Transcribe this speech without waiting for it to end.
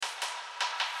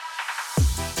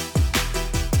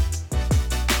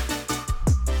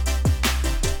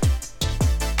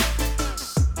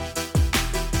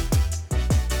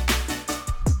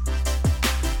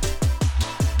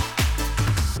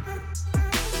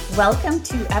Welcome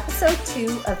to episode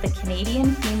 2 of the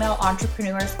Canadian Female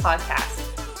Entrepreneurs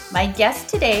Podcast. My guest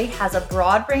today has a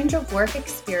broad range of work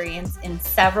experience in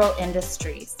several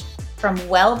industries, from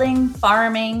welding,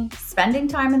 farming, spending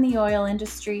time in the oil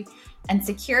industry, and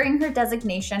securing her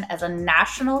designation as a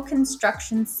National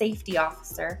Construction Safety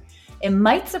Officer. It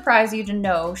might surprise you to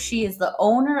know she is the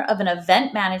owner of an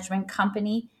event management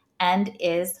company and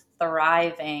is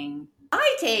thriving.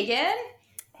 Hi, Tegan.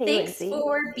 Hey, Thanks Lindsay.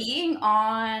 for being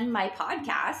on my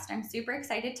podcast. I'm super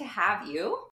excited to have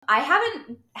you. I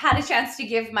haven't had a chance to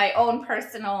give my own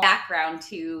personal background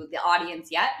to the audience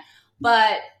yet,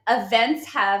 but events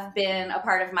have been a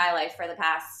part of my life for the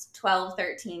past 12,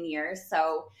 13 years.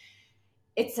 So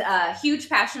it's a huge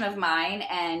passion of mine,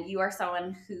 and you are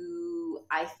someone who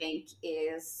I think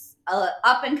is an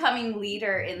up-and-coming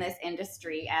leader in this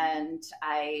industry, and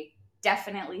I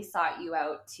definitely sought you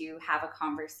out to have a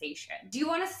conversation. Do you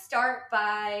want to start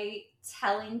by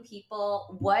telling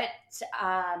people what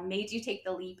made you take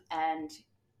the leap and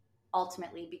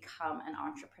ultimately become an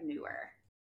entrepreneur?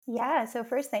 Yeah, so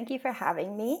first, thank you for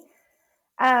having me.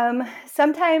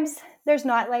 Sometimes there's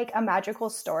not like a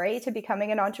magical story to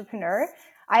becoming an entrepreneur.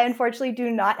 I unfortunately do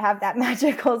not have that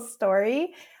magical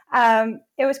story.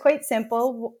 It was quite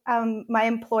simple. My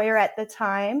employer at the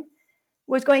time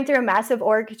was going through a massive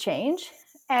org change,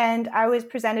 and I was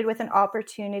presented with an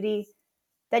opportunity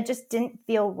that just didn't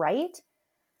feel right.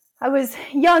 I was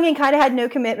young and kind of had no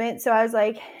commitment, so I was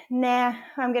like, nah,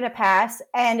 I'm going to pass.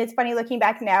 And it's funny looking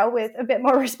back now with a bit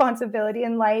more responsibility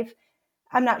in life.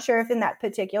 I'm not sure if in that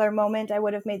particular moment I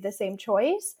would have made the same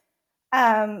choice.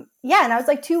 And I was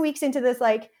like 2 weeks into this,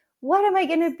 like, what am I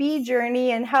going to be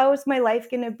journey and how is my life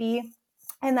going to be?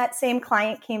 And that same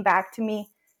client came back to me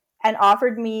and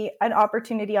offered me an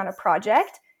opportunity on a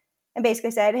project and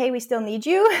basically said, hey, we still need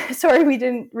you. Sorry, we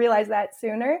didn't realize that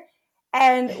sooner.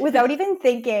 And without even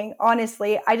thinking,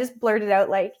 honestly, I just blurted out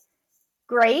like,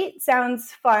 great,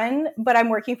 sounds fun, but I'm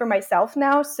working for myself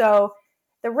now. So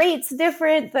the rate's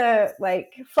different, the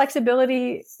like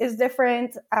flexibility is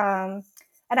different. And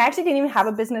I actually didn't even have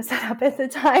a business set up at the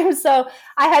time. So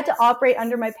I had to operate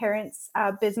under my parents'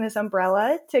 business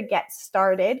umbrella to get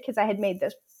started because I had made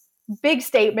this big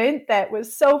statement that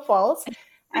was so false.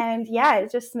 And yeah, it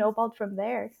just snowballed from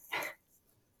there.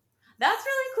 That's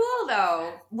really cool,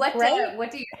 though. What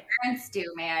do your parents do,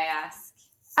 may I ask?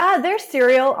 They're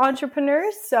serial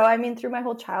entrepreneurs. So, I mean, through my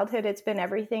whole childhood, it's been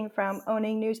everything from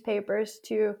owning newspapers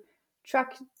to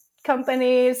truck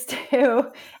companies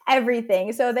to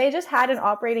everything. So they just had an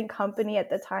operating company at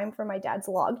the time for my dad's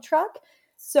log truck.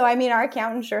 So, I mean, our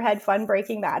accountant sure had fun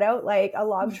breaking that out, like a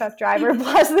log truck driver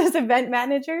plus this event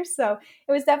manager. So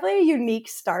it was definitely a unique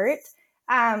start.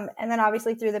 And then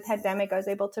obviously through the pandemic, I was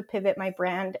able to pivot my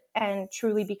brand and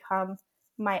truly become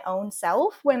my own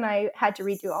self when I had to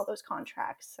redo all those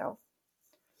contracts. So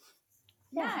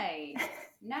yeah.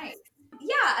 Nice.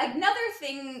 Yeah,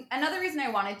 another reason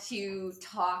I wanted to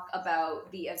talk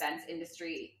about the events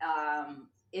industry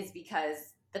is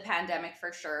because the pandemic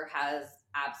for sure has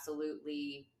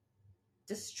absolutely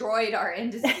destroyed our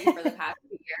industry for the past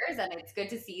few years, and it's good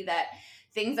to see that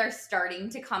things are starting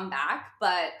to come back.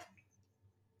 But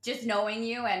just knowing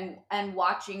you and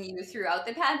watching you throughout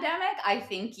the pandemic, I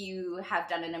think you have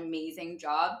done an amazing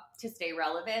job to stay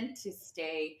relevant, to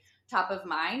stay top of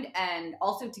mind, and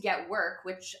also to get work,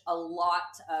 which a lot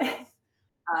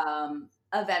of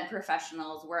event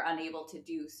professionals were unable to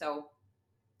do. So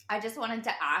I just wanted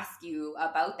to ask you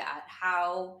about that.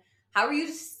 How are you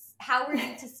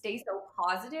to stay so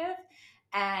positive,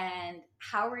 and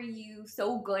how are you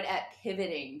so good at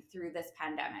pivoting through this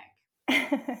pandemic?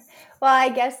 Well, I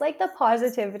guess like the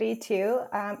positivity too.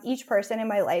 Each person in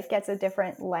my life gets a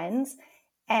different lens.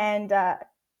 And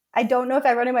I don't know if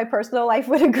everyone in my personal life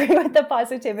would agree with the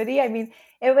positivity. I mean,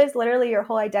 it was literally your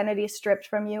whole identity stripped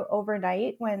from you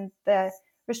overnight when the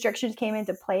restrictions came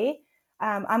into play.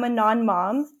 I'm a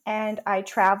non-mom and I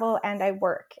travel and I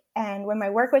work. And when my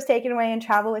work was taken away and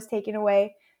travel was taken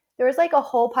away, there was like a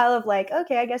whole pile of like,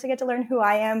 okay, I guess I get to learn who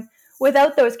I am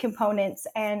without those components.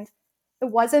 And it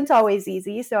wasn't always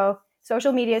easy. So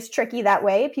social media is tricky that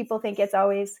way. People think it's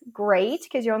always great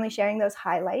because you're only sharing those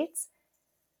highlights.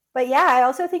 But yeah, I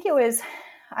also think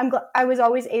I was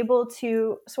always able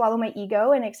to swallow my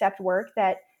ego and accept work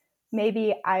that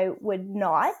maybe I would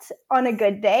not on a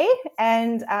good day.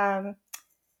 And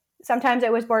sometimes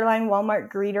it was borderline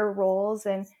Walmart greeter roles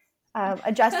and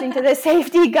adjusting to the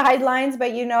safety guidelines.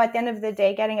 But, at the end of the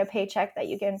day, getting a paycheck that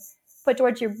you can put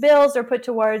towards your bills or put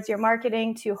towards your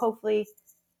marketing to hopefully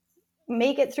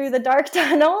make it through the dark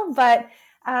tunnel. But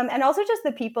and also just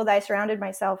the people that I surrounded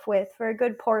myself with for a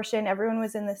good portion, everyone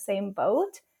was in the same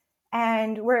boat.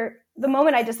 And the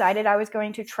moment I decided I was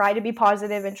going to try to be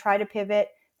positive and try to pivot,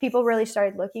 people really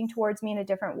started looking towards me in a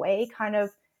different way, kind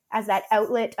of as that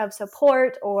outlet of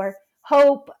support or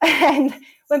hope. And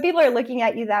when people are looking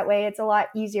at you that way, it's a lot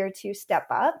easier to step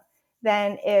up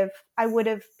than if I would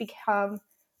have become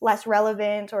less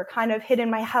relevant or kind of hid in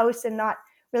my house and not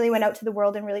really went out to the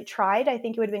world and really tried. I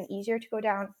think it would have been easier to go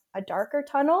down a darker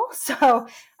tunnel. So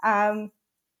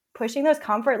pushing those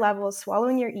comfort levels,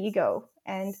 swallowing your ego,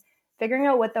 and figuring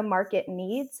out what the market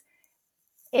needs.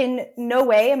 In no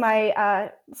way am I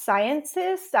a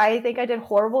scientist. I think I did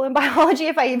horrible in biology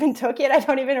if I even took it. I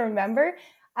don't even remember.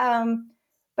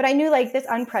 But I knew like this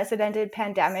unprecedented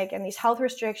pandemic and these health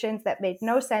restrictions that made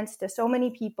no sense to so many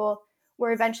people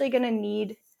were eventually going to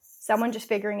need someone just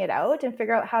figuring it out and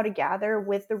figure out how to gather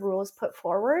with the rules put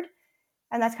forward.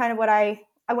 And that's kind of what I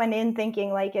went in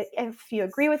thinking, like, if you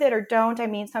agree with it or don't. I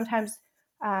mean, sometimes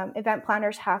event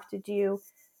planners have to do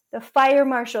the fire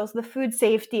marshals, the food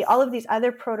safety, all of these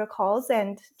other protocols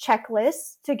and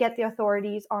checklists to get the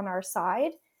authorities on our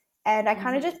side. And I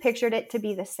kind of just pictured it to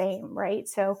be the same, right?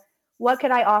 So what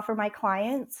could I offer my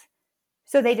clients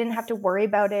so they didn't have to worry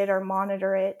about it or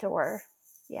monitor it or,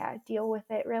 deal with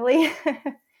it, really?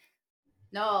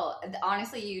 No,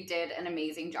 honestly, you did an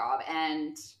amazing job.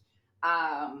 And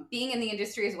being in the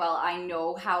industry as well, I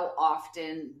know how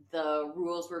often the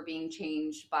rules were being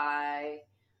changed by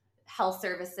health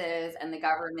services and the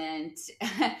government.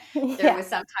 There was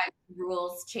sometimes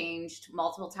rules changed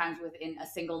multiple times within a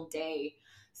single day.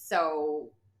 So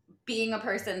being a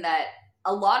person that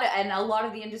a lot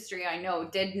of the industry I know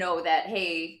did know that,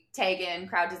 hey, Tegan,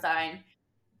 crowd design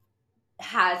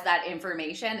has that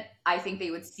information, I think they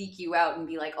would seek you out and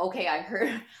be like, okay, I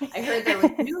heard there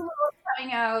was new rules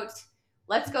coming out.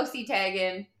 Let's go see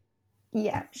Tegan.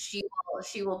 Yeah. She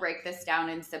will break this down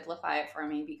and simplify it for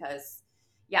me because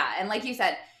and like you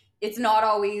said, it's not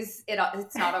always the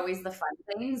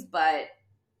fun things, but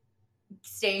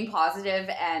staying positive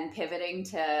and pivoting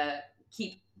to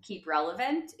keep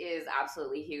relevant is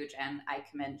absolutely huge, and I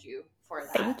commend you for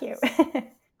that. Thank you.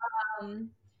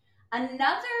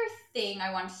 Another thing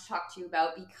I wanted to talk to you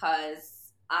about,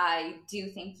 because I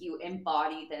do think you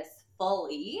embody this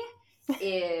fully,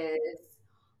 is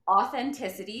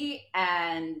authenticity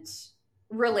and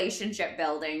relationship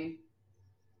building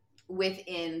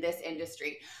within this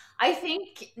industry. I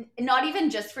think not even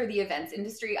just for the events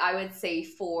industry, I would say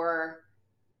for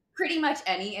pretty much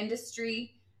any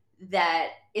industry,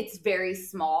 that it's very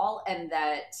small and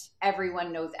that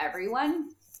everyone knows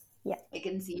everyone. Yeah. It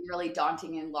can seem really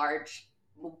daunting and large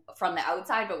from the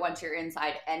outside, but once you're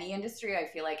inside any industry, I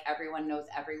feel like everyone knows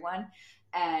everyone,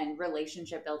 and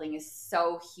relationship building is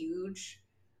so huge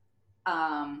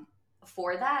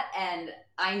for that. And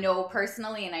I know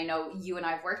personally, and I know you and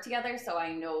I've worked together, so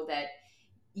I know that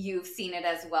you've seen it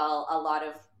as well, a lot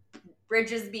of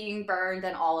bridges being burned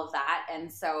and all of that.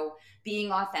 And so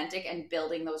being authentic and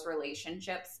building those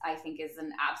relationships, I think, is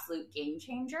an absolute game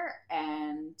changer.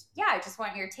 And I just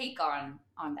want your take on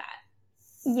that.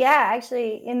 Yeah,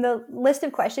 actually, in the list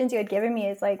of questions you had given me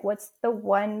is like, what's the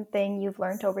one thing you've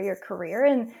learned over your career?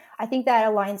 And I think that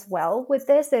aligns well with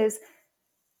this, is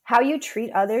how you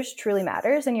treat others truly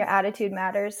matters and your attitude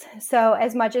matters. So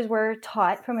as much as we're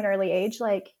taught from an early age,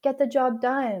 like, get the job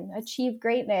done, achieve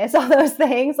greatness, all those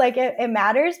things, like it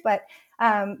matters, but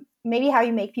maybe how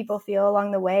you make people feel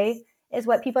along the way is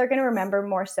what people are going to remember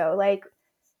more so. Like,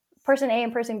 person A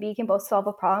and person B can both solve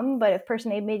a problem, but if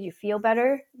person A made you feel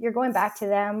better, you're going back to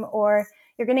them or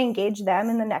you're going to engage them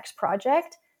in the next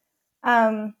project.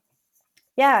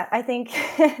 I think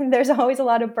there's always a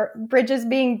lot of bridges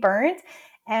being burnt.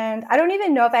 And I don't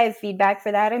even know if I have feedback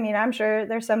for that. I mean, I'm sure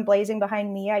there's some blazing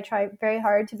behind me. I try very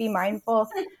hard to be mindful of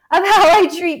how I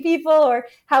treat people or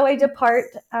how I depart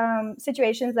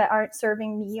situations that aren't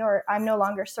serving me or I'm no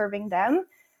longer serving them.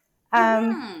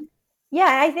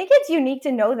 I think it's unique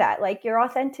to know that, like, your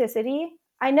authenticity.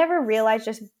 I never realized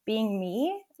just being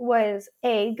me was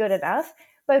A, good enough,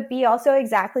 but B, also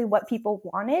exactly what people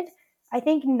wanted. I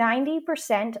think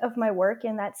 90% of my work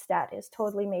in that stat is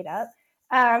totally made up.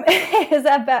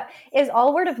 Is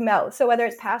all word of mouth. So whether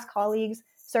it's past colleagues,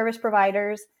 service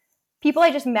providers, people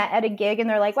I just met at a gig and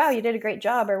they're like, wow, you did a great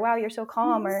job, or wow, you're so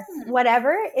calm, or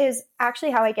whatever, is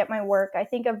actually how I get my work. I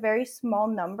think a very small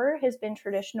number has been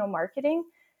traditional marketing.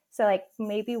 So like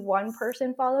maybe one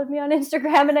person followed me on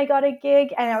Instagram and I got a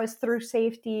gig, and I was through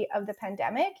safety of the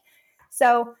pandemic.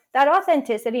 So that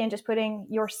authenticity and just putting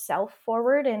yourself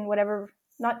forward in whatever,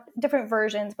 not different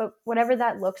versions, but whatever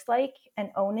that looks like, and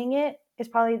owning it is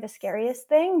probably the scariest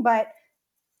thing, but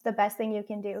the best thing you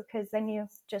can do, because then you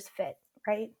just fit,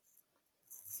 right?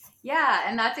 Yeah,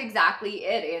 and that's exactly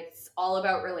it. It's all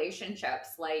about relationships.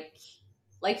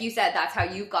 Like you said, that's how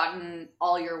you've gotten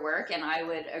all your work, and I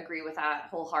would agree with that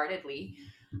wholeheartedly.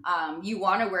 You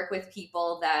want to work with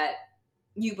people that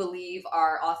you believe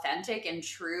are authentic and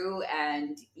true,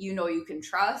 and you know you can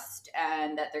trust,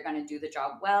 and that they're going to do the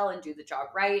job well and do the job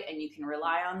right, and you can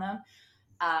rely on them.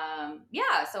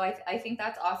 Yeah, so I think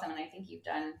that's awesome, and I think you've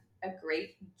done a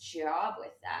great job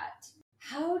with that.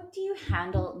 How do you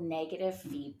handle negative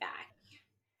feedback?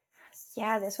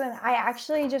 Yeah, this one, I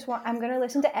actually just want, I'm going to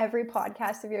listen to every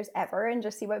podcast of yours ever and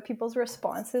just see what people's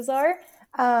responses are.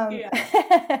 Um,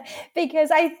 Yeah. because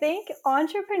I think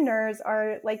entrepreneurs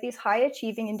are like these high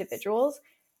achieving individuals,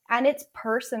 and it's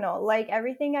personal. Like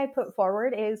everything I put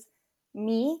forward is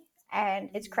me, and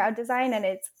it's crowd design, and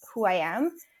it's who I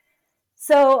am.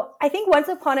 So I think once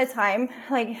upon a time,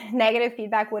 like negative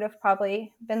feedback would have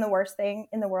probably been the worst thing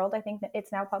in the world. I think that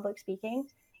it's now public speaking.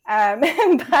 Um,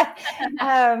 but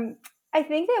um, I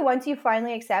think that once you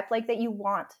finally accept like that you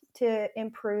want to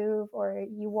improve or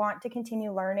you want to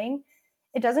continue learning,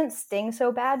 it doesn't sting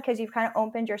so bad because you've kind of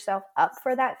opened yourself up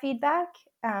for that feedback.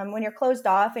 When you're closed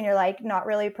off and you're like not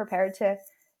really prepared to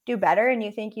do better and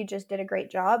you think you just did a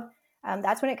great job,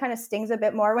 that's when it kind of stings a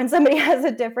bit more when somebody has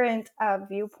a different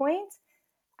viewpoint.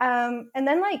 And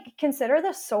then like consider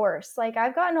the source. Like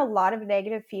I've gotten a lot of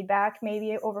negative feedback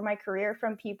maybe over my career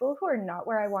from people who are not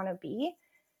where I want to be.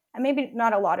 And maybe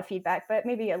not a lot of feedback, but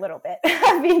maybe a little bit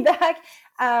of feedback.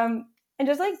 And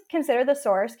just like consider the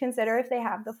source, consider if they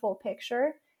have the full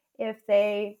picture, if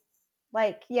they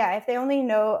like, yeah, if they only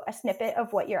know a snippet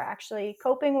of what you're actually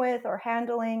coping with or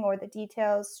handling or the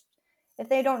details, if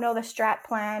they don't know the strat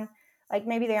plan, like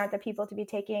maybe they aren't the people to be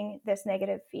taking this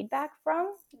negative feedback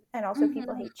from. And also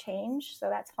people Mm-hmm. hate change, so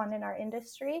that's fun in our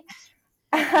industry.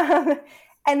 And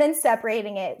then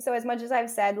separating it. So as much as I've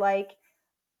said like,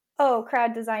 oh,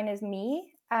 crowd design is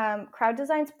me, crowd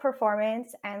design's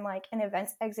performance and like an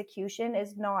event's execution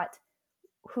is not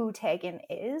who Tegan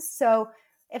is. So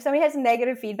if somebody has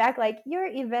negative feedback, like your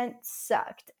event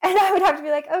sucked, and I would have to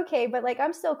be like, okay, but like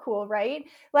I'm still cool, right?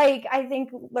 Like I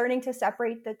think learning to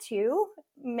separate the two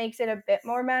makes it a bit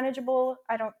more manageable.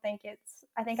 I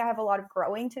think I have a lot of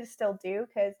growing to still do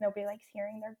because nobody likes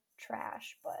hearing their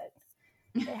trash, but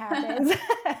it happens.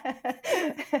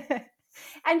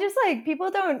 And just like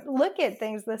people don't look at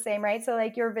things the same, right? So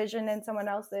like your vision and someone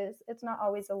else's, it's not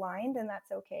always aligned, and that's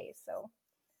okay. So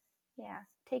yeah,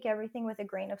 take everything with a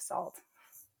grain of salt.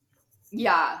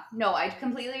 Yeah, no, I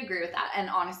completely agree with that. And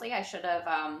honestly, I should have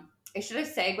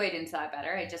segued into that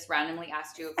better. I just randomly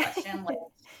asked you a question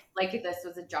like if this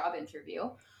was a job interview.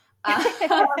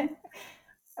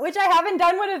 Which I haven't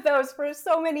done one of those for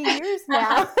so many years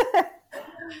now.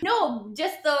 No,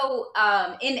 just though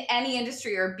in any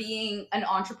industry or being an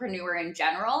entrepreneur in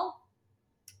general,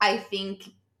 I think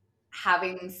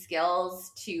having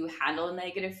skills to handle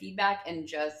negative feedback and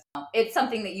just it's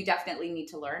something that you definitely need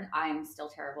to learn. I'm still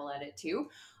terrible at it too,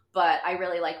 but I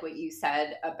really like what you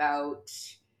said about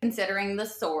considering the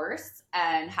source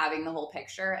and having the whole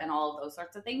picture and all of those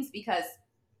sorts of things, because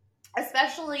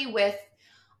especially with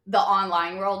the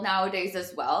online world nowadays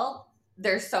as well,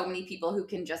 there's so many people who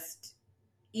can just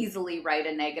easily write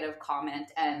a negative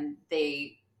comment and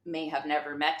they may have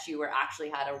never met you or actually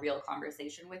had a real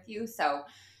conversation with you. So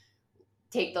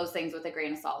take those things with a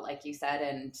grain of salt, like you said,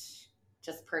 and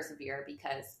just persevere,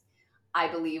 because I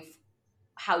believe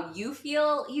how you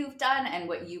feel you've done and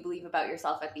what you believe about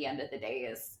yourself at the end of the day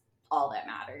is all that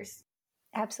matters.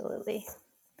 Absolutely.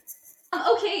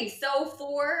 Okay, so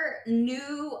for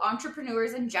new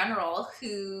entrepreneurs in general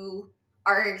who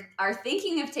are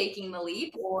thinking of taking the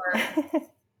leap, or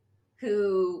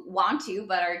who want to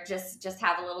but are just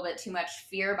have a little bit too much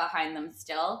fear behind them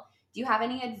still, do you have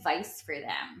any advice for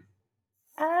them?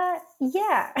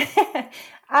 Yeah.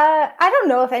 I don't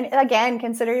know if, again,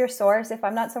 consider your source. If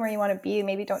I'm not somewhere you want to be,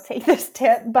 maybe don't take this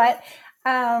tip, but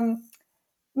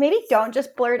maybe don't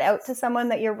just blurt out to someone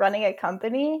that you're running a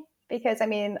company, because I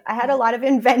mean, I had a lot of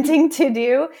inventing to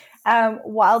do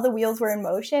while the wheels were in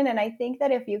motion. And I think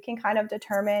that if you can kind of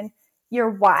determine your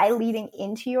why leading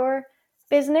into your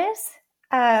business,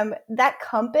 that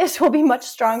compass will be much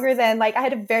stronger than like I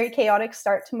had a very chaotic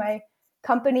start to my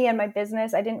company and my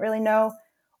business. I didn't really know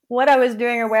what I was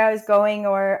doing or where I was going,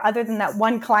 or other than that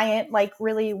one client, like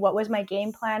really what was my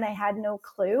game plan? I had no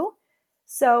clue.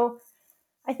 So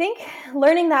I think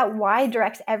learning that why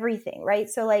directs everything, right?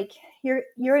 So like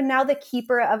you're now the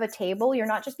keeper of a table. You're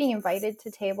not just being invited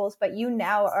to tables, but you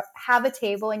now have a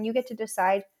table and you get to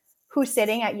decide who's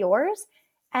sitting at yours.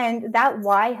 And that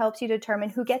why helps you determine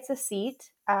who gets a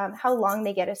seat, how long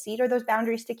they get a seat, or those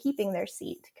boundaries to keeping their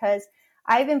seat. Because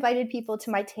I've invited people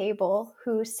to my table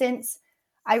who, since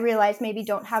I realize maybe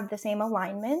don't have the same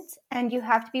alignment, and you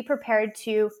have to be prepared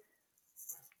to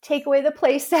take away the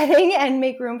place setting and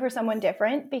make room for someone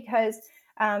different, because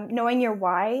knowing your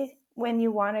why when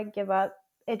you want to give up,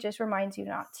 it just reminds you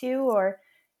not to, or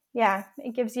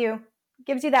it gives you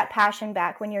that passion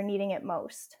back when you're needing it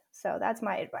most. So that's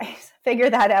my advice.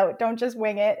 Figure that out. Don't just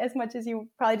wing it as much as you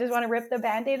probably just want to rip the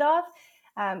Band-Aid off.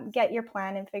 Get your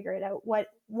plan and figure it out.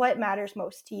 What matters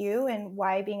most to you and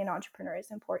why being an entrepreneur is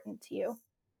important to you.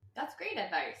 That's great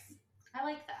advice. I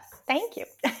like that. Thank you.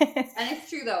 And it's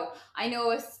true, though. I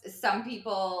know some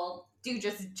people do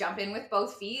just jump in with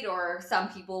both feet, or some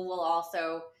people will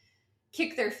also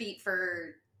kick their feet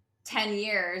for 10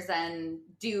 years and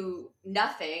do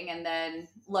nothing, and then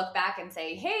look back and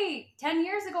say, hey, 10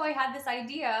 years ago I had this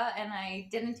idea and I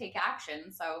didn't take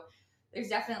action. So there's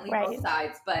definitely both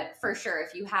sides. But for sure,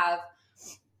 if you have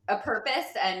a purpose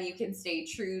and you can stay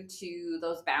true to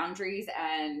those boundaries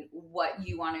and what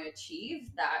you want to achieve,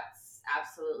 that's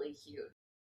absolutely huge.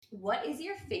 What is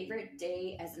your favorite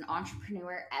day as an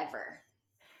entrepreneur ever?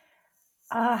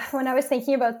 When I was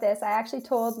thinking about this, I actually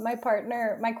told my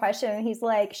partner my question, and he's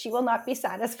like, she will not be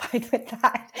satisfied with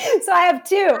that. So I have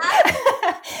two.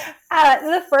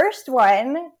 The first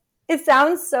one, it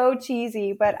sounds so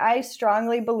cheesy, but I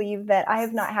strongly believe that I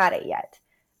have not had it yet.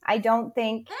 I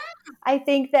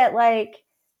think that like,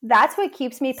 that's what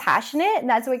keeps me passionate, and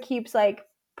that's what keeps like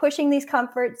pushing these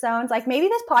comfort zones. Like maybe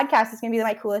this podcast is going to be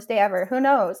my coolest day ever. Who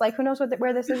knows? Like who knows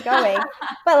where this is going?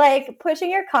 But like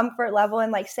pushing your comfort level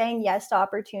and like saying yes to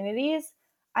opportunities,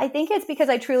 I think it's because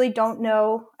I truly don't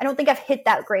know. I don't think I've hit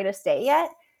that greatest day yet.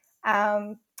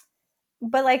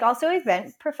 But like also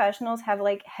event professionals have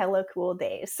like hella cool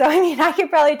days. So I mean, I could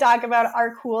probably talk about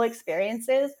our cool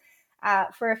experiences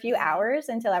for a few hours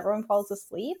until everyone falls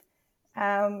asleep.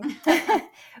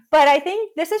 But I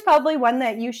think this is probably one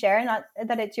that you share, not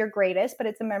that it's your greatest, but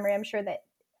it's a memory I'm sure that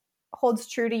holds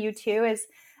true to you too, is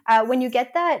when you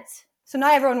get that. So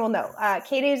not everyone will know.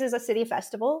 K-Days is a city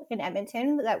festival in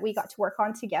Edmonton that we got to work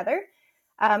on together.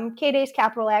 K-Days,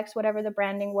 capital X, whatever the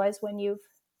branding was when you've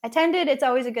attended, it's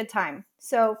always a good time.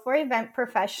 So for event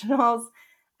professionals,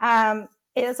 it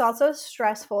is also a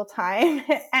stressful time.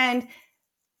 And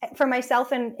for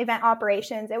myself in event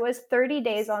operations, it was 30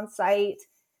 days on site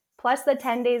plus the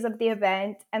 10 days of the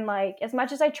event. And like, as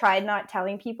much as I tried not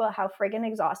telling people how friggin'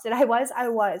 exhausted I was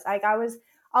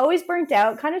always burnt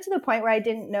out, kind of to the point where I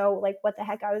didn't know like what the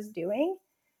heck I was doing.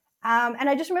 And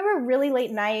I just remember really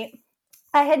late night,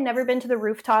 I had never been to the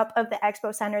rooftop of the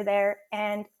expo center there,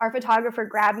 and our photographer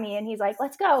grabbed me and he's like,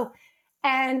 let's go.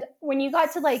 And when you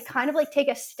got to like kind of like take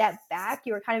a step back,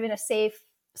 you were kind of in a safe,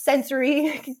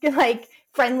 sensory, like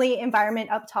friendly environment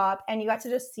up top, and you got to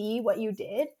just see what you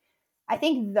did. I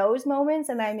think those moments,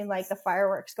 and I mean like the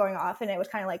fireworks going off, and it was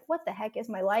kind of like, what the heck is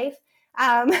my life?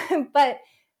 But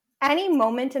any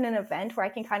moment in an event where I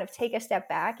can kind of take a step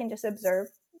back and just observe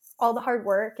all the hard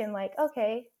work and like,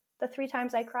 okay, the 3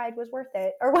 times I cried was worth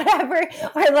it, or whatever,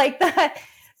 or like the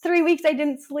 3 weeks I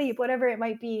didn't sleep, whatever it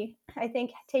might be. I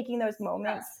think taking those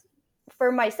moments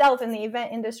for myself in the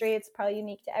event industry, it's probably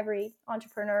unique to every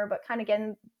entrepreneur, but kind of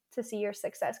getting to see your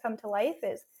success come to life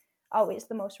is always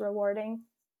the most rewarding.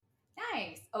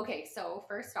 Nice. Okay, so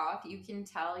first off, you can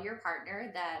tell your partner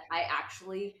that I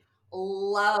actually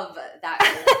love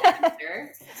that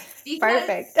answer.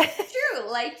 Perfect. It's true.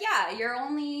 Like, yeah, you're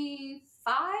only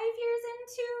 5 years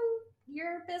into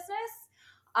your business.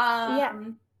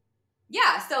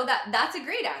 Yeah, so that's a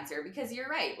great answer, because you're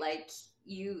right. Like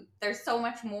there's so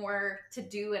much more to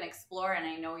do and explore, and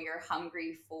I know you're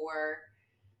hungry for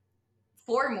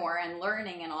more and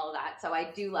learning and all of that. So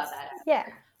I do love that answer. Yeah.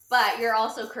 But you're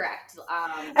also correct.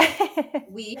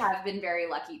 We have been very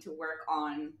lucky to work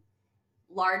on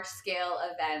large scale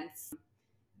events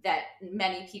that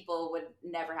many people would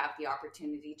never have the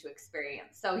opportunity to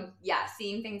experience. So yeah,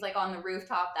 seeing things like on the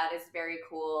rooftop, that is very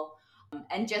cool.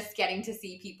 And just getting to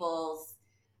see people's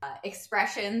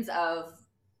expressions of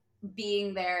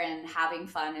being there and having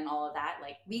fun and all of that.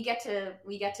 Like we get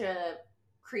to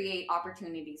create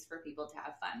opportunities for people to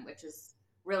have fun, which is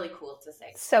really cool to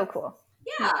say. So cool.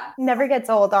 Yeah. Never gets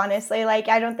old, honestly. Like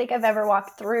I don't think I've ever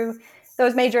walked through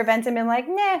those major events and been like,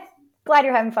 nah, glad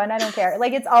you're having fun. I don't care.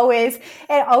 Like it always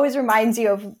reminds you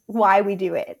of why we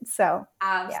do it. So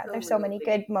absolutely. Yeah, there's so many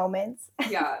good moments.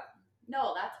 Yeah.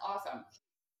 No, that's awesome.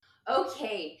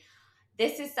 Okay.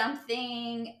 This is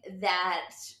something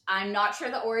that I'm not sure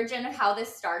the origin of how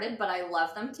this started, but I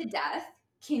love them to death.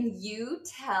 Can you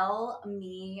tell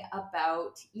me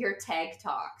about your tag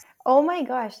talks? Oh my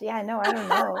gosh. Yeah, no, I don't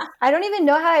know. I don't even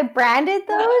know how I branded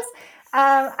those.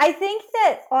 I think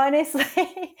that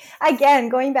honestly, again,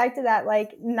 going back to that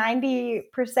like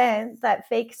 90%, that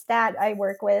fake stat I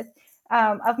work with,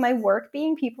 of my work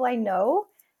being people I know,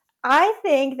 I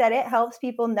think that it helps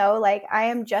people know like I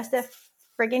am just a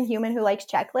friggin' human who likes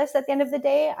checklists at the end of the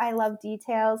day. I love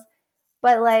details,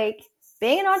 but like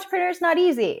being an entrepreneur is not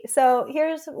easy. So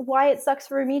here's why it sucks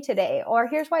for me today, or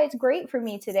here's why it's great for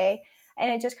me today.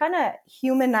 And it just kind of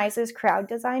humanizes crowd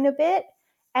design a bit.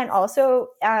 And also,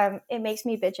 it makes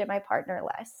me bitch at my partner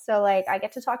less. So, like, I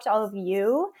get to talk to all of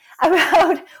you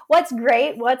about what's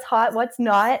great, what's hot, what's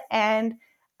not. And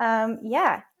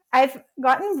yeah, I've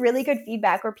gotten really good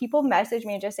feedback where people message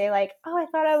me and just say, like, oh, I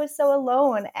thought I was so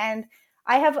alone. And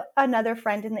I have another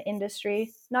friend in the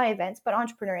industry, not events, but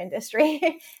entrepreneur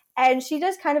industry. And she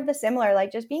does kind of the similar,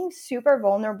 like just being super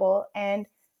vulnerable and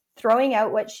throwing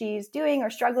out what she's doing or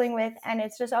struggling with. And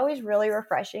it's just always really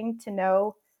refreshing to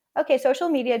know, okay, social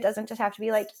media doesn't just have to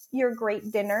be like your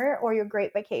great dinner or your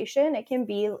great vacation. It can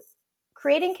be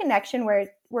creating connection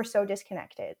where we're so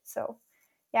disconnected. So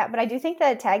yeah, but I do think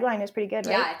the tagline is pretty good,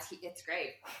 right? Yeah, it's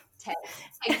great.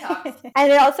 TikTok.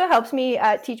 And it also helps me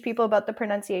teach people about the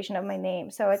pronunciation of my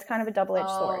name. So it's kind of a double-edged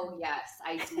sword. Oh, yes.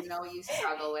 I do know you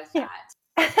struggle with Yeah.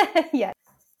 that. Yeah.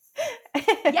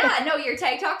 Yeah, no, your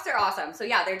tag talks are awesome. So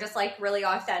yeah, they're just like really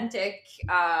authentic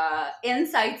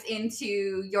insights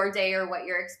into your day or what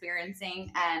you're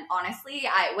experiencing. And honestly,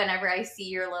 whenever I see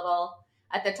your little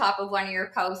at the top of one of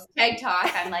your posts tag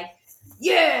talk, I'm like,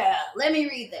 yeah, let me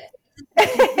read this.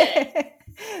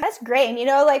 That's great. And you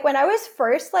know, like when I was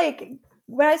first going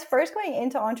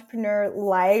into entrepreneur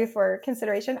life or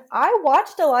consideration, I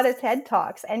watched a lot of TED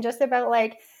Talks and just about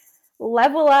like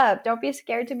level up, don't be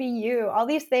scared to be you, all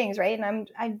these things, right? And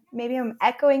I'm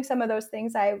echoing some of those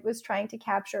things I was trying to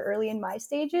capture early in my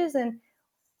stages. And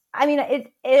I mean,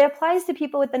 it applies to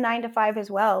people with the 9 to 5 as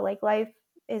well. Like life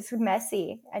is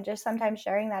messy, and just sometimes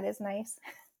sharing that is nice.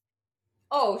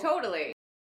 Oh, totally.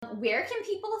 Where can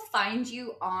people find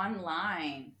you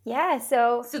online? Yeah,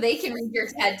 so they can read your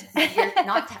I just said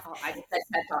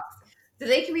TED Talks. So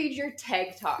they can read your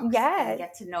TED Talks and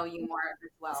get to know you more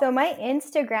as well. So my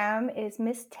Instagram is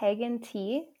Miss Tegan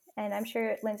T, and I'm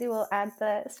sure Lindsay will add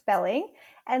the spelling.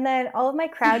 And then all of my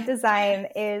crowd design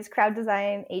is Crowd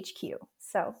Design HQ.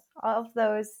 So all of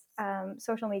those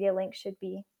social media links should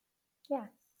be,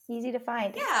 easy to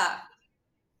find. Yeah.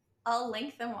 I'll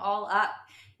link them all up.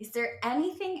 Is there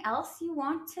anything else you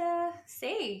want to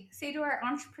say to our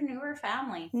entrepreneur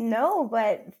family? No,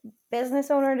 but business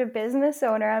owner to business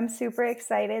owner, I'm super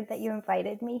excited that you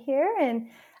invited me here. And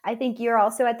I think you're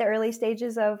also at the early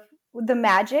stages of the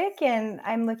magic, and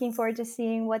I'm looking forward to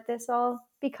seeing what this all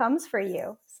becomes for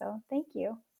you. So thank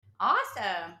you.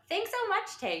 Awesome. Thanks so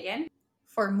much, Tegan.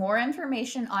 For more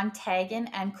information on Tegan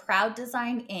and Crowd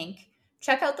Design Inc.,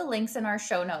 check out the links in our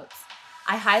show notes.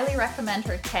 I highly recommend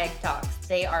her tag talks.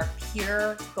 They are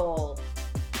pure gold.